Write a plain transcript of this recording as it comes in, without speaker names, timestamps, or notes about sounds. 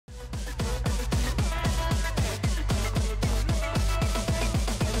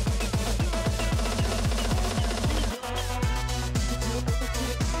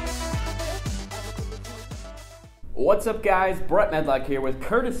What's up, guys? Brett Medlock here with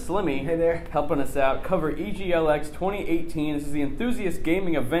Curtis Sleme. Hey there. Helping us out, cover EGLX 2018. This is the Enthusiast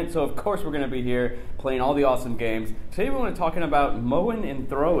Gaming event, so of course we're going to be here playing all the awesome games. Today we want to talking about Mowin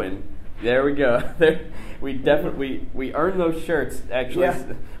Throwin. There we go. We earned those shirts, actually.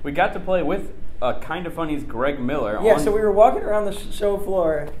 Yeah. We got to play with Kinda Funny's Greg Miller. Yeah, so we were walking around the show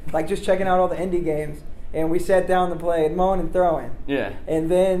floor, like just checking out all the indie games, and we sat down to play Mowin Throwin. Yeah. And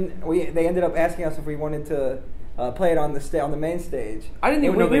then they ended up asking us if we wanted to play it on the main stage. I didn't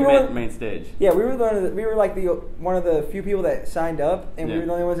even know they meant main stage. Yeah, we were like one of the few people that signed up, and we were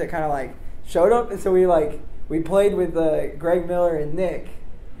the only ones that kind of like showed up, and so we played with Greg Miller and Nick.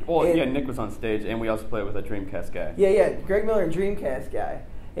 Well, yeah, Nick was on stage, and we also played with a Dreamcast guy. Yeah, Greg Miller and Dreamcast guy.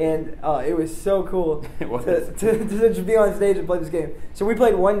 And it was so cool to be on stage and play this game. So we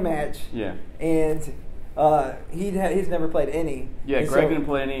played one match. Yeah. And he's never played any. Yeah, and Greg didn't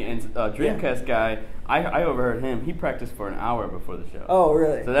play any, and Dreamcast guy, I overheard him. He practiced for an hour before the show. Oh,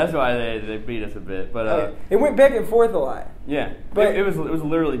 really? So that's why they beat us a bit. But it went back and forth a lot. Yeah, but it was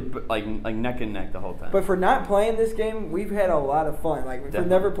literally like neck and neck the whole time. But for not playing this game, we've had a lot of fun. Like for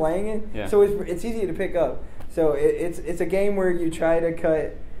never playing it, so it's easy to pick up. So it's a game where you try to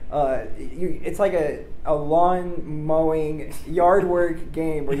cut. It's like a lawn mowing yard work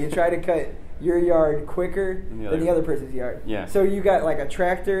game where you try to cut your yard quicker than the other person's yard. Yeah. So you got like a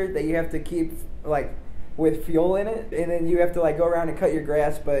tractor that you have to keep like with fuel in it, and then you have to like go around and cut your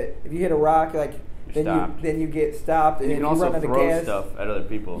grass. But if you hit a rock, like then you get stopped, and you if can you also run out of throw gas, stuff at other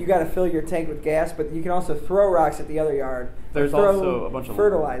people. You got to fill your tank with gas, but you can also throw rocks at the other yard. There's also a bunch of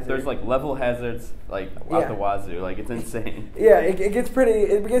fertilizer. There's like level hazards like out the wazoo. Like it's insane. Yeah, it gets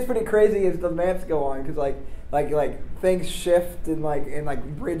pretty crazy as the maps go on, because like things shift and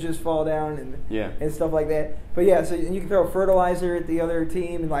like bridges fall down and stuff like that. But yeah, so you can throw fertilizer at the other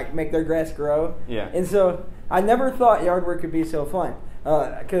team and like make their grass grow. Yeah. And so I never thought yard work could be so fun.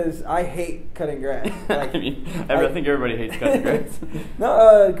 Because I hate cutting grass. Like, I think everybody hates cutting grass.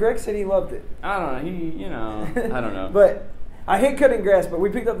 No, Greg said he loved it. I don't know. I don't know. But I hate cutting grass. But we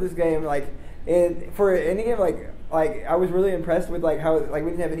picked up this game and for any game like I was really impressed with like how we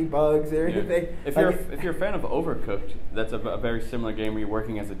didn't have any bugs or anything. If you're a fan of Overcooked, that's a very similar game where you're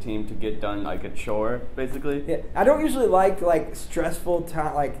working as a team to get done like a chore, basically. Yeah, I don't usually like stressful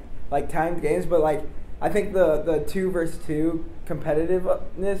timed games, but I think the 2 versus 2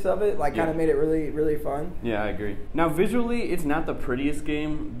 competitiveness of it kind of made it really, really fun. Yeah, I agree. Now visually, it's not the prettiest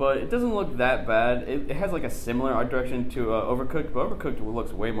game, but it doesn't look that bad. It has like a similar art direction to Overcooked, but Overcooked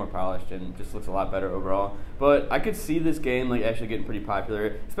looks way more polished and just looks a lot better overall. But I could see this game like actually getting pretty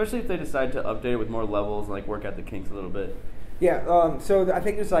popular, especially if they decide to update it with more levels and like work out the kinks a little bit. Yeah. So I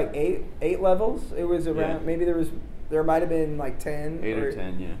think there's like eight levels. It was around maybe there might have been like 10. 8 or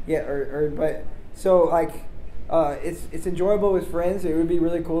 10. Yeah. Yeah. But. So it's enjoyable with friends. It would be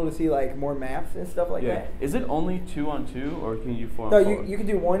really cool to see like more maps and stuff like that. Is it only 2-on-2 or can you do 4-on-4? No, you can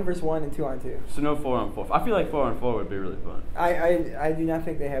do 1 versus 1 and 2-on-2. So no 4-on-4. I feel like 4-on-4 would be really fun. I do not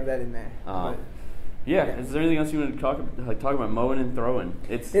think they have that in there. Yeah. Is there anything else you want to talk about Mowin Throwin?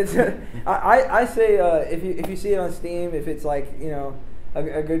 I say if you see it on Steam, if it's like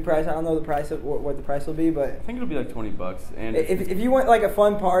a good price. I don't know the price of what the price will be, but I think it'll be like $20. And if you want like a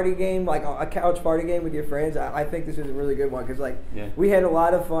fun party game, like a couch party game with your friends, I think this is a really good one because we had a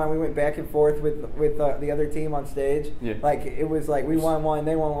lot of fun. We went back and forth with the other team on stage. Yeah. Like it was like we won one,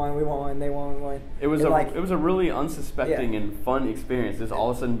 they won one, we won one, they won one. It was a really unsuspecting and fun experience. Just all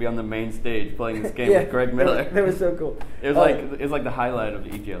of a sudden be on the main stage playing this game with Greg Miller. That was so cool. It was like the highlight of the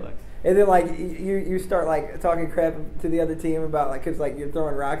EGLX. And then you start talking crap to the other team about because you're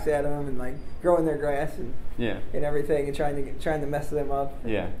throwing rocks at them and growing their grass and everything and trying to mess them up.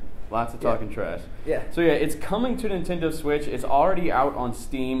 Yeah, lots of talking trash. Yeah. So it's coming to Nintendo Switch. It's already out on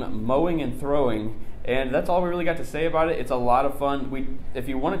Steam. Mowing Throwin, and that's all we really got to say about it. It's a lot of fun. If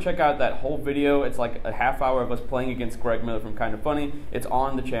you want to check out that whole video, it's like a half hour of us playing against Greg Miller from Kinda Funny. It's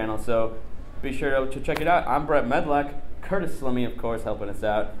on the channel, so be sure to check it out. I'm Brett Medlock. Curtis Sleme, of course, helping us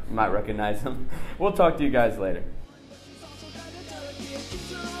out. You might recognize him. We'll talk to you guys later.